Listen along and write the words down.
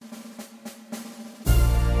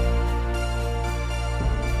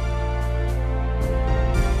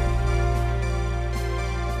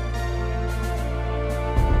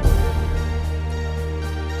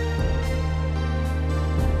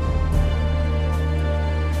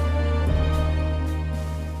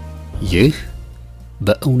ይህ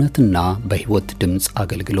በእውነትና በሕይወት ድምጽ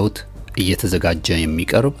አገልግሎት እየተዘጋጀ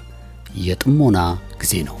የሚቀርብ የጥሞና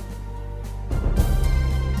ጊዜ ነው።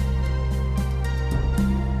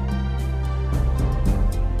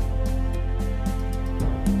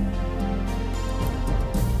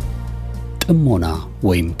 ጥሞና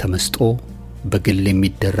ወይም ተመስጦ በግል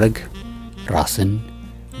የሚደረግ ራስን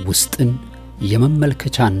ውስጥን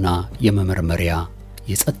የመመልከቻና የመመርመሪያ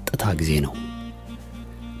የጸጥታ ጊዜ ነው።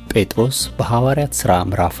 ጴጥሮስ በሐዋርያት ሥራ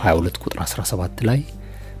ምዕራፍ 22 ቁጥር 17 ላይ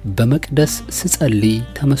በመቅደስ ስጸልይ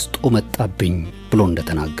ተመስጦ መጣብኝ ብሎ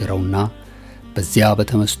እንደተናገረውና በዚያ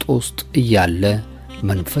በተመስጦ ውስጥ እያለ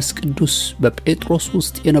መንፈስ ቅዱስ በጴጥሮስ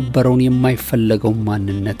ውስጥ የነበረውን የማይፈለገው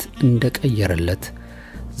ማንነት እንደቀየረለት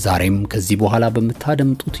ዛሬም ከዚህ በኋላ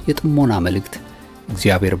በመታደምጡት የጥሞና መልእክት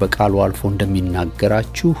እግዚአብሔር በቃሉ አልፎ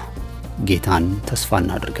እንደሚናገራችሁ ጌታን ተስፋ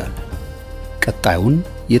እናደርጋለን። ቀጣዩን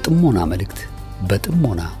የጥሞና መልእክት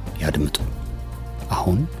በጥሞና ያድምጡ።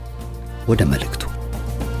 አሁን ወደ መልእክቱ።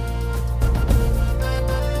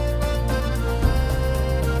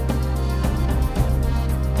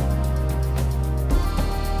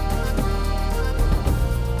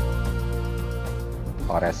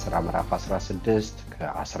 ሐዋርያት ሥራ ምዕራፍ 16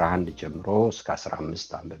 ከ11 ጀምሮ እስከ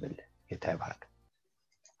 15 አንብብል። ጌታ ይባርክ።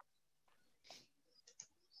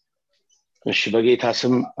 እሺ፣ በጌታ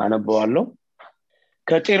ስም አነበዋለሁ።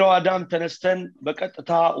 ከጢሮአዳም ተነስተን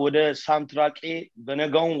በቀጥታ ወደ ሳምትራቄ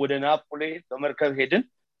በነጋውም ወደ ናፖሌ በመርከብ ሄድን።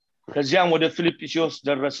 ከዚያም ወደ ፊልጵስዩስ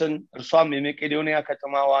ደረስን። እርሷም የመቄዶንያ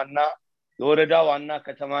ከተማ ዋና የወረዳ ዋና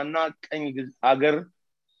ከተማና ቀኝ አገር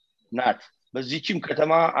ናት። በዚህችም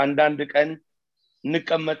ከተማ አንዳንድ ቀን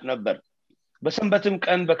እንቀመጥ ነበር። በሰንበትም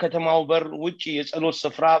ቀን በከተማው በር ውጪ የጸሎት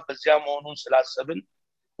ስፍራ በዚያ መሆኑን ስላሰብን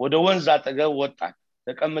ወደ ወንዝ አጠገብ ወጣን።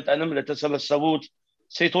 ተቀምጠንም ለተሰበሰቡት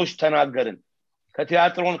ሴቶች ተናገርን።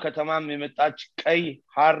 ከቲያጥሮን ከተማም የመጣች ቀይ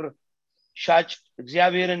ሐር ሻጭ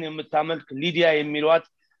እግዚአብሔርን የምታመልክ ሊዲያ የሚሏት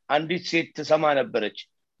አንዲት ሴት ትሰማ ነበረች።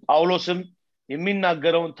 ጳውሎስም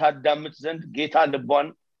የሚናገረውን ታዳምጥ ዘንድ ጌታ ልቧን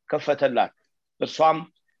ከፈተላት። እርሷም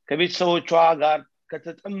ከቤተሰቦቿ ጋር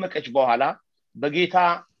ከተጠመቀች በኋላ በጌታ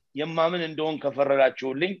የማምን እንደሆን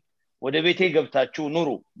ከፈረዳችሁልኝ ወደ ቤቴ ገብታችሁ ኑሩ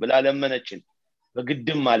ብላ ለመነችን።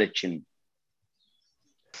 በግድም አለችን።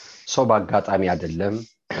 ሰው በአጋጣሚ አይደለም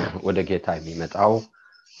ወደ ጌታ የሚመጣው።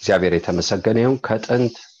 እግዚአብሔር የተመሰገነ ይሁን።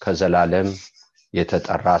 ከጥንት ከዘላለም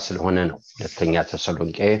የተጠራ ስለሆነ ነው። ሁለተኛ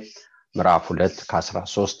ተሰሎንቄ ምዕራፍ 2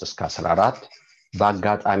 ከ13 እስከ 14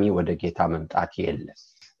 በአጋጣሚ ወደ ጌታ መምጣት የለም።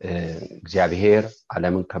 እግዚአብሔር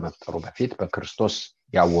ዓለምን ከመፍጠሩ በፊት በክርስቶስ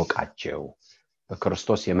ያወቃቸው፣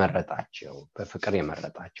 በክርስቶስ የመረጣቸው፣ በፍቅር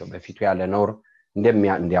የመረጣቸው፣ በፊቱ ያለ ነውር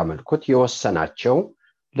እንዲያመልኩት የወሰናቸው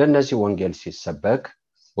ለነዚህ ወንጌል ሲሰበክ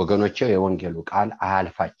ወገኖቼ የወንጌሉ ቃል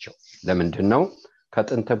አያልፋቸው። ለምንድነው?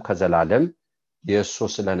 ከጥንትም ከዘላለም የእሱ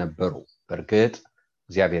ስለነበሩ። በርግጥ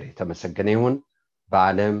እግዚአብሔር የተመሰገነ ይሁን።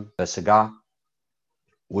 በዓለም በስጋ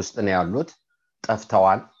ውስጥ ነው ያሉት፣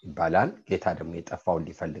 ጠፍተዋል ይባላል። ጌታ ደግሞ የጠፋውን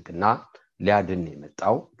ሊፈልግና ሊያድን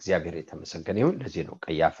የመጣው እግዚአብሔር የተመሰገነ ይሁን። ለዚህ ነው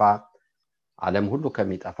ቀያፋ ዓለም ሁሉ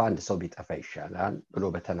ከሚጠፋ አንድ ሰው ቢጠፋ ይሻላል ብሎ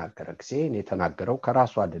በተናገረ ጊዜ የተናገረው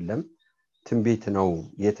ከራሱ አይደለም፣ ትንቢት ነው።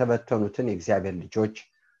 የተበተኑትን የእግዚአብሔር ልጆች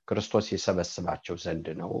ክርስቶስ ይሰበስባቸው ዘንድ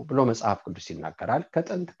ነው ብሎ መጽሐፍ ቅዱስ ይናገራል።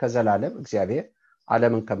 ከጥንት ከዘላለም እግዚአብሔር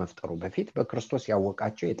ዓለምን ከመፍጠሩ በፊት በክርስቶስ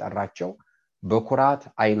ያወቃቸው የጠራቸው በኩራት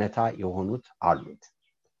አይነታ የሆኑት አሉት።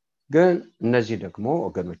 ግን እነዚህ ደግሞ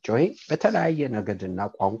ወገኖች ሆይ በተለያየ ነገድና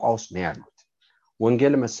ቋንቋ ውስጥ ነው ያሉት።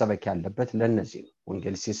 ወንጌል መሰበክ ያለበት ለነዚህ ነው።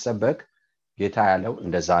 ወንጌል ሲሰበክ ጌታ ያለው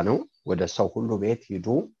እንደዛ ነው። ወደ ሰው ሁሉ ቤት ሂዱ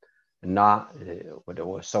እና ወደ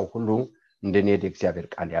ሰው ሁሉ እንድንሄድ እግዚአብሔር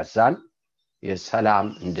ቃል ያዛል። የሰላም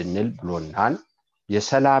እንድንል ብሎናል።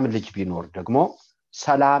 የሰላም ልጅ ቢኖር ደግሞ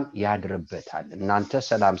ሰላም ያድርበታል። እናንተ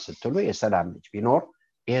ሰላም ስትሉ የሰላም ልጅ ቢኖር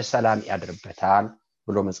ይሄ ሰላም ያድርበታል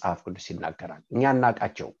ብሎ መጽሐፍ ቅዱስ ይናገራል። እኛ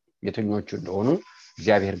እናቃቸው የትኞቹ እንደሆኑ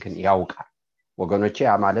እግዚአብሔር ግን ያውቃል። ወገኖቼ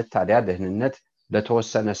ያ ማለት ታዲያ ደህንነት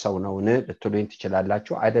ለተወሰነ ሰው ነውን ልትሉኝ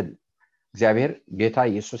ትችላላችሁ? አይደለም። እግዚአብሔር ጌታ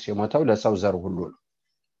ኢየሱስ የሞተው ለሰው ዘር ሁሉ ነው።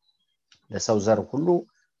 ለሰው ዘር ሁሉ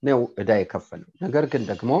ነው ዕዳ የከፈለው። ነገር ግን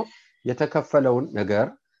ደግሞ የተከፈለውን ነገር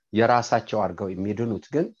የራሳቸው አድርገው የሚድኑት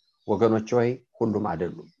ግን ወገኖች ሆይ ሁሉም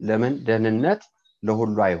አይደሉም። ለምን? ደህንነት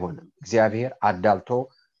ለሁሉ አይሆንም። እግዚአብሔር አዳልቶ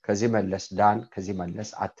ከዚህ መለስ ዳን ከዚህ መለስ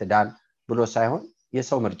አትዳን ብሎ ሳይሆን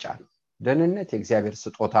የሰው ምርጫ ነው። ደህንነት የእግዚአብሔር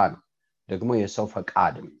ስጦታ ነው። ደግሞ የሰው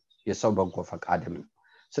ፈቃድም የሰው በጎ ፈቃድም ነው።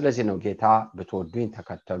 ስለዚህ ነው ጌታ ብትወዱኝ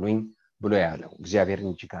ተከተሉኝ ብሎ ያለው።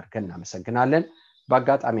 እግዚአብሔርን እጅግ አድርገን እናመሰግናለን።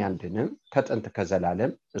 በአጋጣሚ አንድንም ከጥንት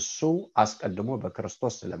ከዘላለም እሱ አስቀድሞ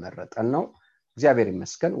በክርስቶስ ስለመረጠን ነው። እግዚአብሔር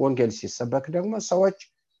ይመስገን። ወንጌል ሲሰበክ ደግሞ ሰዎች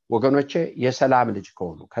ወገኖቼ የሰላም ልጅ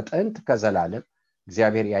ከሆኑ ከጥንት ከዘላለም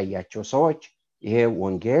እግዚአብሔር ያያቸው ሰዎች ይሄ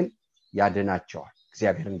ወንጌል ያድናቸዋል።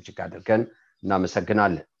 እግዚአብሔርን እጅግ አድርገን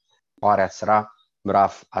እናመሰግናለን። ሐዋርያት ሥራ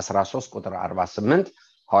ምዕራፍ 13 ቁጥር 48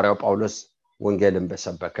 ሐዋርያው ጳውሎስ ወንጌልን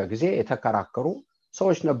በሰበከ ጊዜ የተከራከሩ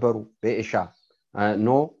ሰዎች ነበሩ። በኤሻ ኖ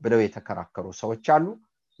ብለው የተከራከሩ ሰዎች አሉ።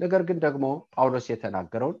 ነገር ግን ደግሞ ጳውሎስ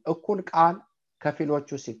የተናገረውን እኩል ቃል ከፊሎቹ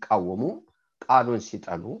ሲቃወሙ፣ ቃሉን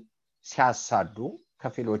ሲጠሉ፣ ሲያሳዱ፣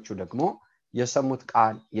 ከፊሎቹ ደግሞ የሰሙት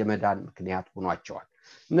ቃል የመዳን ምክንያት ሆኗቸዋል።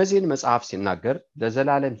 እነዚህን መጽሐፍ ሲናገር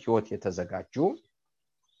ለዘላለም ሕይወት የተዘጋጁ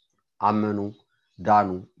አመኑ፣ ዳኑ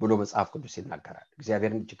ብሎ መጽሐፍ ቅዱስ ይናገራል።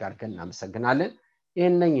 እግዚአብሔርን እጅግ አድርገን እናመሰግናለን።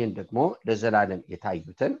 ይህንን ደግሞ ለዘላለም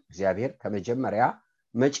የታዩትን እግዚአብሔር ከመጀመሪያ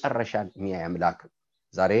መጨረሻን የሚያይ አምላክ ነው።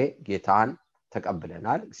 ዛሬ ጌታን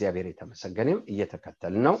ተቀብለናል። እግዚአብሔር የተመሰገነው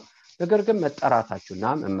እየተከተልን ነው። ነገር ግን መጠራታችሁና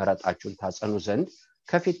መመረጣችሁን ታጸኑ ዘንድ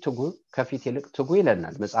ከፊት ትጉ፣ ከፊት ይልቅ ትጉ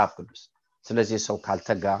ይለናል መጽሐፍ ቅዱስ። ስለዚህ ሰው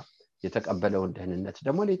ካልተጋ የተቀበለውን ደህንነት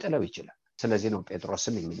ደግሞ ሊጥለው ይችላል። ስለዚህ ነው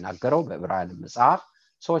ጴጥሮስም የሚናገረው በዕብራውያን መጽሐፍ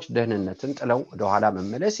ሰዎች ደህንነትን ጥለው ወደ ኋላ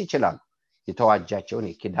መመለስ ይችላሉ። የተዋጃቸውን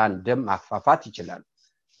የኪዳን ደም ማፋፋት ይችላሉ፣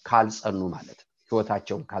 ካልጸኑ ማለት ነው፣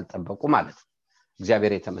 ሕይወታቸውን ካልጠበቁ ማለት ነው።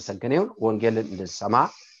 እግዚአብሔር የተመሰገነ ይሁን። ወንጌልን እንድንሰማ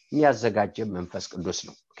የሚያዘጋጀን መንፈስ ቅዱስ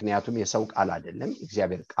ነው። ምክንያቱም የሰው ቃል አይደለም፣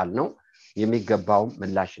 እግዚአብሔር ቃል ነው። የሚገባው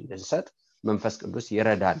ምላሽ እንድንሰጥ መንፈስ ቅዱስ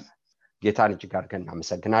ይረዳናል። ጌታን እጅግ አድርገን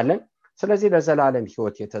እናመሰግናለን። ስለዚህ ለዘላለም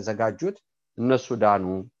ሕይወት የተዘጋጁት እነሱ ዳኑ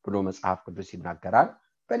ብሎ መጽሐፍ ቅዱስ ይናገራል።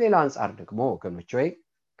 በሌላ አንጻር ደግሞ ወገኖች ሆይ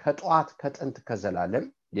ከጧት ከጥንት ከዘላለም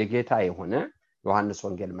የጌታ የሆነ ዮሐንስ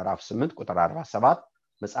ወንጌል ምዕራፍ 8 ቁጥር 47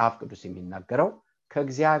 መጽሐፍ ቅዱስ የሚናገረው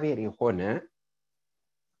ከእግዚአብሔር የሆነ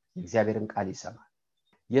የእግዚአብሔርን ቃል ይሰማል።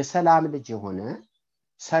 የሰላም ልጅ የሆነ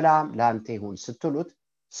ሰላም ላንተ ይሁን ስትሉት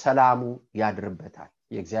ሰላሙ ያድርበታል፣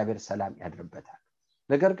 የእግዚአብሔር ሰላም ያድርበታል።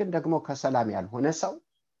 ነገር ግን ደግሞ ከሰላም ያልሆነ ሰው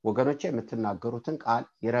ወገኖቼ የምትናገሩትን ቃል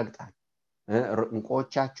ይረግጣል።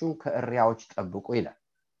 እንቆቻችሁን ከእሪያዎች ጠብቁ ይላል።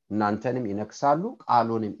 እናንተንም ይነክሳሉ፣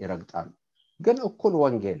 ቃሉንም ይረግጣሉ። ግን እኩል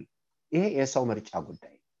ወንጌል ይሄ የሰው ምርጫ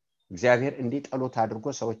ጉዳይ። እግዚአብሔር እንዲጠሉት አድርጎ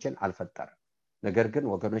ሰዎችን አልፈጠረም። ነገር ግን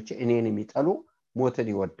ወገኖቼ እኔን የሚጠሉ ሞትን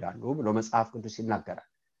ይወዳሉ ብሎ መጽሐፍ ቅዱስ ይናገራል።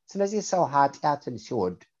 ስለዚህ ሰው ኃጢአትን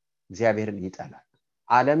ሲወድ እግዚአብሔርን ይጠላል፣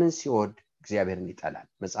 ዓለምን ሲወድ እግዚአብሔርን ይጠላል።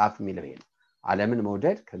 መጽሐፍ የሚለው ይሄ ነው። ዓለምን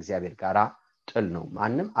መውደድ ከእግዚአብሔር ጋር ጥል ነው።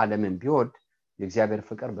 ማንም ዓለምን ቢወድ የእግዚአብሔር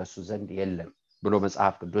ፍቅር በሱ ዘንድ የለም ብሎ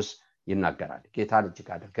መጽሐፍ ቅዱስ ይናገራል። ጌታን እጅግ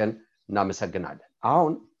አድርገን እናመሰግናለን።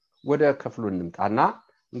 አሁን ወደ ክፍሉ እንምጣና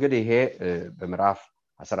እንግዲህ ይሄ በምዕራፍ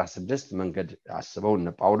 16 መንገድ አስበው እነ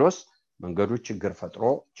ጳውሎስ መንገዱ ችግር ፈጥሮ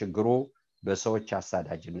ችግሩ በሰዎች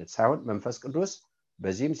አሳዳጅነት ሳይሆን መንፈስ ቅዱስ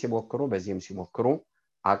በዚህም ሲሞክሩ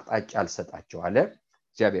አቅጣጫ አልሰጣቸው አለ።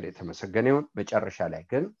 እግዚአብሔር የተመሰገነ ይሁን። መጨረሻ ላይ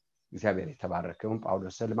ግን እግዚአብሔር የተባረከውን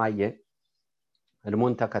ጳውሎስ ህልማየ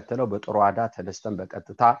ህልሙን ተከትለው በጥሮአዳ ተነስተን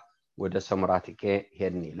በቀጥታ ወደ ሰሙራቲቄ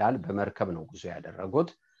ሄድን ይላል። በመርከብ ነው ጉዞ ያደረጉት።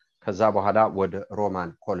 ከዛ በኋላ ወደ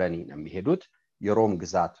ሮማን ኮሎኒ ነው የሚሄዱት፣ የሮም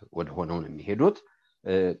ግዛት ወደ ሆነው ነው የሚሄዱት።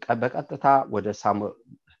 በቀጥታ ወደ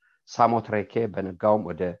ሳሞትሬኬ በነጋውም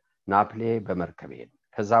ወደ ናፕሌ በመርከብ ሄዱ።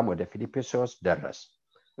 ከዛም ወደ ፊልጵስዩስ ደረስ።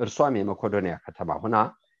 እርሷም የመቄዶንያ ከተማ ሆና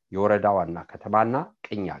የወረዳ ዋና ከተማና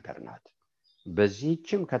ቅኝ ሀገር ናት።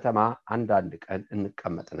 በዚህችም ከተማ አንዳንድ ቀን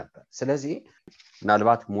እንቀመጥ ነበር። ስለዚህ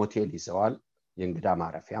ምናልባት ሞቴል ይዘዋል፣ የእንግዳ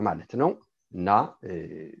ማረፊያ ማለት ነው። እና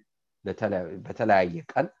በተለያየ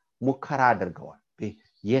ቀን ሙከራ አድርገዋል።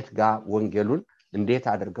 የት ጋር ወንጌሉን እንዴት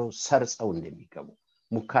አድርገው ሰርጸው እንደሚገቡ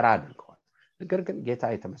ሙከራ አድርገዋል። ነገር ግን ጌታ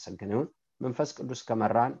የተመሰገነ ይሁን። መንፈስ ቅዱስ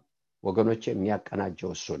ከመራን ወገኖች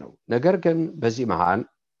የሚያቀናጀው እሱ ነው። ነገር ግን በዚህ መሃል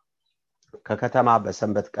ከከተማ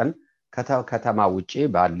በሰንበት ቀን ከተማ ውጪ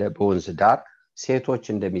ባለ በወንዝ ዳር ሴቶች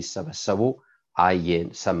እንደሚሰበሰቡ አየን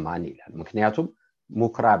ሰማን ይላል። ምክንያቱም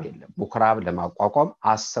ሙክራብ የለም። ሙክራብ ለማቋቋም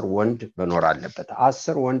 10 ወንድ መኖር አለበት።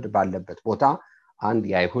 10 ወንድ ባለበት ቦታ አንድ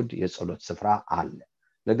የአይሁድ የጸሎት ስፍራ አለ።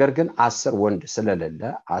 ነገር ግን 10 ወንድ ስለሌለ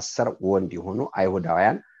 10 ወንድ የሆኑ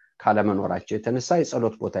አይሁዳውያን ካለመኖራቸው የተነሳ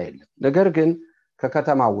የጸሎት ቦታ የለም። ነገር ግን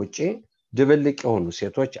ከከተማ ውጪ ድብልቅ የሆኑ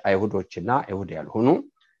ሴቶች አይሁዶችና አይሁድ ያልሆኑ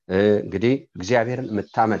እንግዲህ እግዚአብሔርን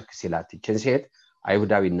የምታመልክ ሲላት ይችን ሴት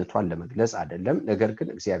አይሁዳዊነቷን ለመግለጽ አይደለም፣ ነገር ግን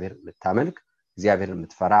እግዚአብሔርን የምታመልክ እግዚአብሔርን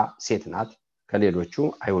የምትፈራ ሴት ናት። ከሌሎቹ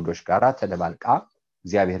አይሁዶች ጋር ተደባልቃ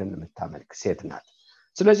እግዚአብሔርን የምታመልክ ሴት ናት።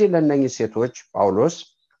 ስለዚህ ለእነኚህ ሴቶች ጳውሎስ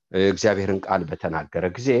እግዚአብሔርን ቃል በተናገረ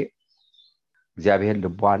ጊዜ እግዚአብሔር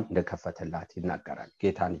ልቧን እንደከፈተላት ይናገራል።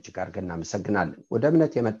 ጌታን እጅግ አድርገን እናመሰግናለን። ወደ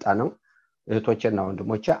እምነት የመጣ ነው እህቶቼና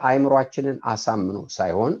ወንድሞቼ አይምሯችንን አሳምኖ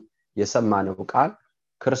ሳይሆን የሰማነው ቃል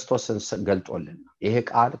ክርስቶስን ገልጦልን። ይሄ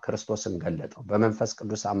ቃል ክርስቶስን ገለጠው። በመንፈስ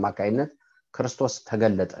ቅዱስ አማካይነት ክርስቶስ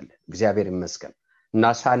ተገለጠልን። እግዚአብሔር ይመስገን።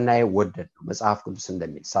 እና ሳናይ ወደድ ነው መጽሐፍ ቅዱስ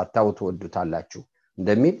እንደሚል ሳታውቱ ወዱታላችሁ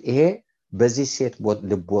እንደሚል ይሄ በዚህ ሴት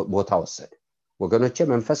ቦታ ወሰደ። ወገኖቼ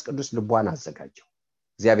መንፈስ ቅዱስ ልቧን አዘጋጀው።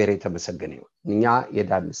 እግዚአብሔር የተመሰገነ ይሁን። እኛ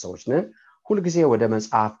የዳን ሰዎች ነን። ሁልጊዜ ወደ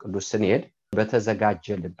መጽሐፍ ቅዱስ ስንሄድ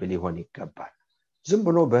በተዘጋጀ ልብ ሊሆን ይገባል። ዝም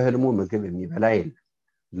ብሎ በህልሙ ምግብ የሚበላ የለም።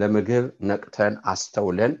 ለምግብ ነቅተን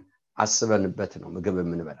አስተውለን አስበንበት ነው ምግብ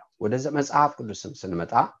የምንበላው። ወደ መጽሐፍ ቅዱስም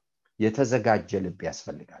ስንመጣ የተዘጋጀ ልብ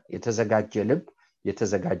ያስፈልጋል። የተዘጋጀ ልብ፣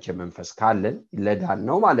 የተዘጋጀ መንፈስ ካለን ለዳን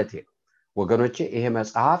ነው ማለት ነው። ወገኖቼ ይሄ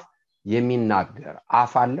መጽሐፍ የሚናገር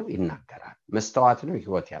አፍ አለው፣ ይናገራል። መስተዋት ነው፣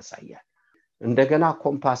 ህይወት ያሳያል። እንደገና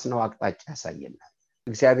ኮምፓስ ነው፣ አቅጣጫ ያሳየናል።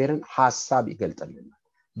 እግዚአብሔርን ሐሳብ ይገልጥልናል።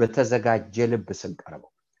 በተዘጋጀ ልብ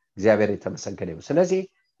ስንቀርበው እግዚአብሔር የተመሰገነ ይሁን። ስለዚህ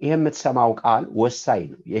ይሄ የምትሰማው ቃል ወሳኝ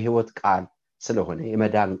ነው። የህይወት ቃል ስለሆነ፣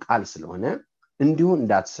 የመዳን ቃል ስለሆነ እንዲሁ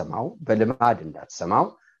እንዳትሰማው፣ በልማድ እንዳትሰማው፣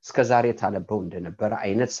 እስከዛሬ ታነበው እንደነበረ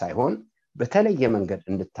አይነት ሳይሆን በተለየ መንገድ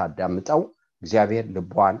እንድታዳምጠው እግዚአብሔር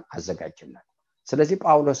ልቧን አዘጋጅላል። ስለዚህ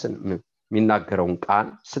ጳውሎስን የሚናገረውን ቃል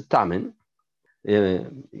ስታምን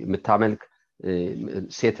የምታመልክ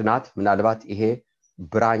ሴት ናት። ምናልባት ይሄ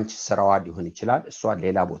ብራንች ስራዋ ሊሆን ይችላል፣ እሷ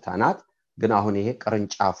ሌላ ቦታ ናት። ግን አሁን ይሄ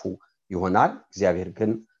ቅርንጫፉ ይሆናል። እግዚአብሔር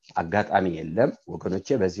ግን አጋጣሚ የለም።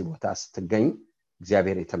 ወገኖቼ በዚህ ቦታ ስትገኝ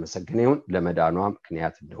እግዚአብሔር የተመሰገነ ይሁን። ለመዳኗ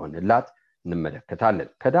ምክንያት እንደሆነላት እንመለከታለን።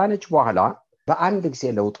 ከዳነች በኋላ በአንድ ጊዜ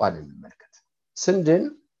ለውጧን እንመልከት። ስንድን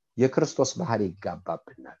የክርስቶስ ባህሪ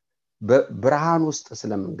ይጋባብናል። በብርሃን ውስጥ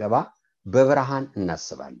ስለምንገባ በብርሃን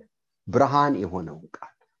እናስባለን። ብርሃን የሆነው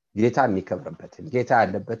ቃል ጌታ የሚከብርበትን፣ ጌታ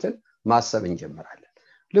ያለበትን ማሰብ እንጀምራለን።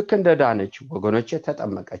 ልክ እንደ ዳነች ወገኖቼ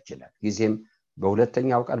ተጠመቀች ይላል። ጊዜም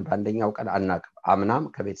በሁለተኛው ቀን በአንደኛው ቀን አናቅም፣ አምናም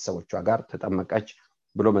ከቤተሰቦቿ ጋር ተጠመቀች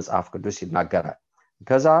ብሎ መጽሐፍ ቅዱስ ይናገራል።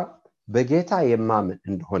 ከዛ በጌታ የማምን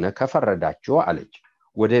እንደሆነ ከፈረዳችሁ አለች፣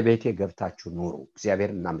 ወደ ቤቴ ገብታችሁ ኑሩ።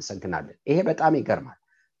 እግዚአብሔር እናመሰግናለን። ይሄ በጣም ይገርማል።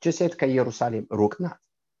 እቺ ሴት ከኢየሩሳሌም ሩቅ ናት።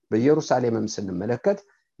 በኢየሩሳሌምም ስንመለከት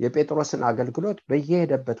የጴጥሮስን አገልግሎት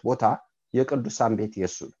በየሄደበት ቦታ የቅዱሳን ቤት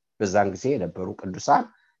የሱ ነው። በዛን ጊዜ የነበሩ ቅዱሳን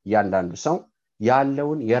እያንዳንዱ ሰው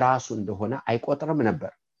ያለውን የራሱ እንደሆነ አይቆጥርም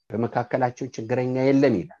ነበር። በመካከላቸው ችግረኛ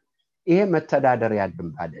የለም ይላል። ይሄ መተዳደሪያ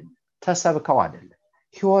ደንብ አይደለም፣ ተሰብከው አይደለም።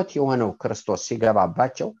 ህይወት የሆነው ክርስቶስ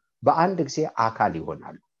ሲገባባቸው በአንድ ጊዜ አካል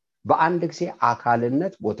ይሆናሉ። በአንድ ጊዜ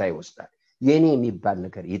አካልነት ቦታ ይወስዳል። የኔ የሚባል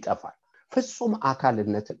ነገር ይጠፋል። ፍጹም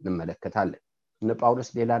አካልነትን እንመለከታለን። እነ ጳውሎስ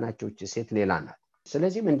ሌላ ናቸው፣ እቺ ሴት ሌላ ናት።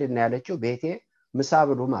 ስለዚህ ምንድነው ያለችው? ቤቴ ምሳ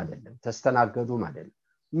ብሉም አይደለም፣ ተስተናገዱም አይደለም፣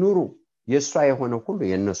 ኑሩ። የሷ የሆነ ሁሉ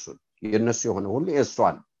የነሱ ነው፣ የነሱ የሆነ ሁሉ የሷ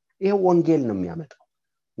ነው። ይሄ ወንጌል ነው የሚያመጣው።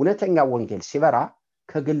 እውነተኛ ወንጌል ሲበራ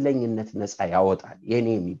ከግለኝነት ነፃ ያወጣል። የኔ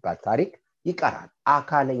የሚባል ታሪክ ይቀራል።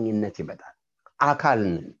 አካለኝነት ይመጣል።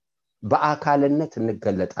 አካልን በአካልነት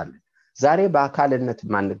እንገለጣለን። ዛሬ በአካልነት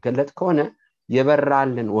ማንገለጥ ከሆነ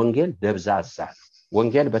የበራልን ወንጌል ደብዛዛ ነው።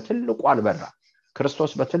 ወንጌል በትልቁ አልበራ፣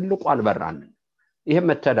 ክርስቶስ በትልቁ አልበራልን። ይሄ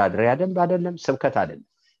መተዳደሪያ ደንብ አይደለም፣ ስብከት አይደለም።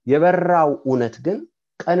 የበራው እውነት ግን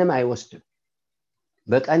ቀንም አይወስድም፣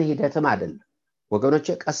 በቀን ሂደትም አይደለም። ወገኖቼ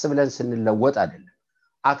ቀስ ብለን ስንለወጥ አይደለም።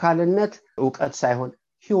 አካልነት ዕውቀት ሳይሆን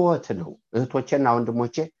ህይወት ነው። እህቶቼና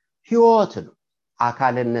ወንድሞቼ ህይወት ነው።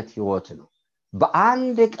 አካልነት ህይወት ነው።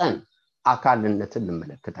 በአንድ ቀን አካልነትን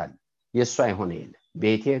እንመለከታለን። የሷ የሆነ የለም።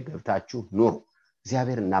 ቤቴ ገብታችሁ ኑሩ።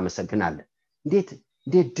 እግዚአብሔር እናመሰግናለን። እንዴት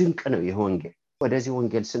ድንቅ ነው ይሄ ወንጌል። ወደዚህ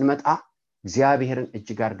ወንጌል ስንመጣ እግዚአብሔርን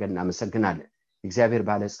እጅግ አድርገን እናመሰግናለን። እግዚአብሔር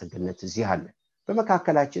ባለጸግነት እዚህ አለ።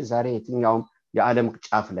 በመካከላችን ዛሬ የትኛውም የዓለም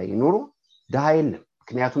ጫፍ ላይ ይኖሩ ድሃ የለም።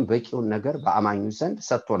 ምክንያቱም በቂውን ነገር በአማኙ ዘንድ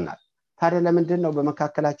ሰጥቶናል። ታዲያ ለምንድን ነው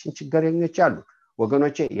በመካከላችን ችግረኞች አሉ?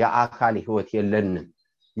 ወገኖቼ የአካል ህይወት የለንም።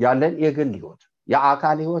 ያለን የግል ህይወት፣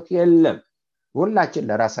 የአካል ህይወት የለም። ሁላችን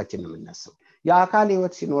ለራሳችን ነው የምናስበው። የአካል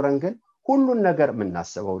ህይወት ሲኖረን ግን ሁሉን ነገር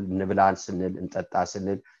የምናስበው እንብላን ስንል፣ እንጠጣ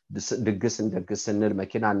ስንል፣ ድግስ እንደግስ ስንል፣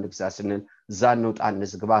 መኪና እንግዛ ስንል፣ እዛ እንውጣ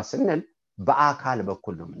እንዝግባ ስንል በአካል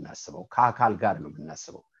በኩል ነው የምናስበው። ከአካል ጋር ነው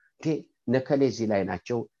የምናስበው። ነከሌ እዚህ ላይ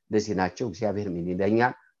ናቸው፣ ለዚህ ናቸው፣ እግዚአብሔር ምን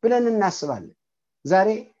ይለኛል ብለን እናስባለን። ዛሬ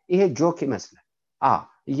ይሄ ጆክ ይመስላል።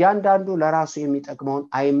 እያንዳንዱ ለራሱ የሚጠቅመውን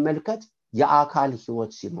አይመልከት። የአካል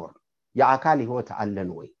ህይወት ሲኖር የአካል ህይወት አለን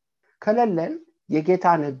ወይ? ከሌለን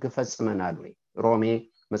የጌታን ህግ ፈጽመናል ወይ? ሮሜ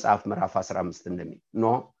መጽሐፍ ምዕራፍ 15 እንደሚል ኖ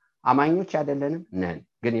አማኞች አይደለንም ነን፣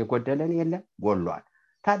 ግን የጎደለን የለም፣ ጎሏል።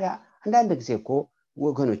 ታዲያ አንዳንድ ጊዜ እኮ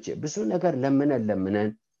ወገኖቼ ብዙ ነገር ለምነን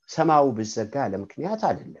ሰማው ብዘጋ ለምክንያት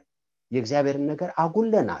አይደለም። የእግዚአብሔርን ነገር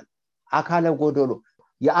አጉለናል። አካለ ጎዶሎ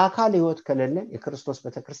የአካል ህይወት ከሌለን የክርስቶስ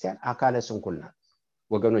ቤተክርስቲያን አካለ ስንኩል ናት።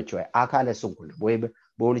 ወገኖቼ ወይ አካለ ስንኩል ወይ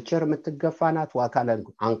በዊልቸር የምትገፋናት አካለ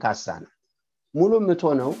አንካሳ ናት። ሙሉ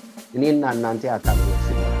የምትሆነው እኔና እናንተ አካል ህይወት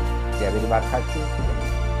ሲኖር። እግዚአብሔር ይባርካችሁ።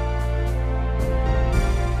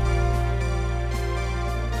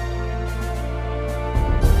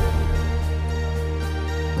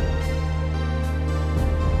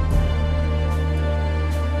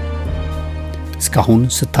 እስካሁን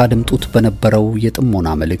ስታደምጡት በነበረው የጥሞና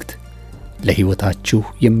መልእክት ለሕይወታችሁ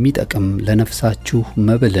የሚጠቅም ለነፍሳችሁ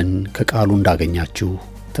መብልን ከቃሉ እንዳገኛችሁ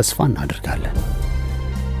ተስፋ እናደርጋለን።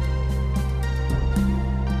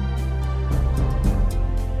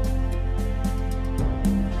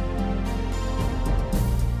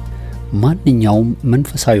 ማንኛውም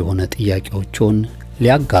መንፈሳዊ የሆነ ጥያቄዎችን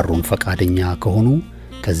ሊያጋሩን ፈቃደኛ ከሆኑ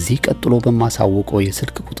ከዚህ ቀጥሎ በማሳወቀው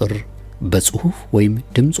የስልክ ቁጥር በጽሑፍ ወይም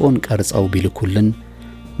ድምጾን ቀርጸው ቢልኩልን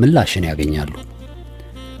ምላሽን ያገኛሉ።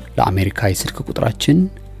 ለአሜሪካ የስልክ ቁጥራችን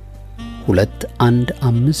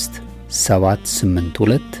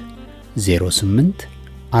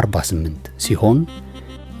 2157820848 ሲሆን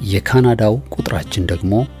የካናዳው ቁጥራችን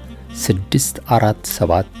ደግሞ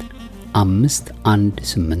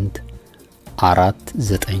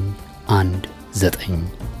 647-518-4919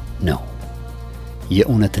 ነው።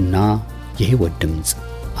 የእውነትና የሕይወት ድምጽ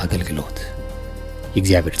አገልግሎት።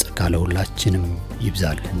 የእግዚአብሔር ጸጋ ለሁላችንም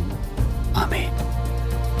ይብዛልን። አሜን።